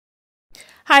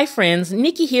Hi friends,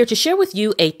 Nikki here to share with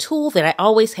you a tool that I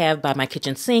always have by my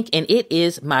kitchen sink, and it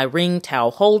is my ring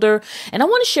towel holder. And I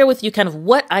want to share with you kind of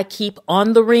what I keep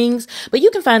on the rings, but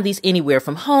you can find these anywhere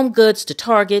from Home Goods to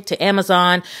Target to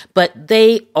Amazon, but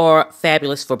they are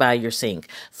fabulous for by your sink.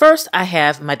 First, I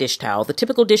have my dish towel, the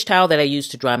typical dish towel that I use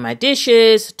to dry my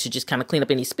dishes, to just kind of clean up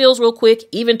any spills real quick,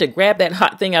 even to grab that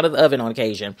hot thing out of the oven on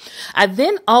occasion. I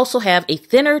then also have a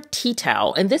thinner tea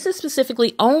towel, and this is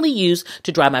specifically only used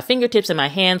to dry my fingertips and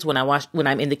my hands when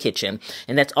I'm in the kitchen,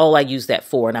 and that's all I use that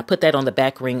for. And I put that on the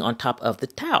back ring on top of the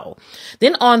towel.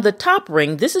 Then on the top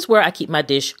ring, this is where I keep my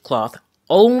dishcloth.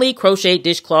 Only crochet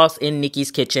dishcloths in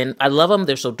Nikki's kitchen. I love them.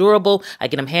 They're so durable. I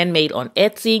get them handmade on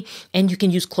Etsy, and you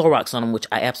can use Clorox on them, which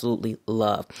I absolutely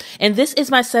love. And this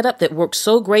is my setup that works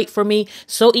so great for me,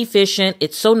 so efficient.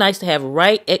 It's so nice to have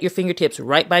right at your fingertips,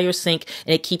 right by your sink,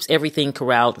 and it keeps everything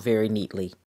corralled very neatly.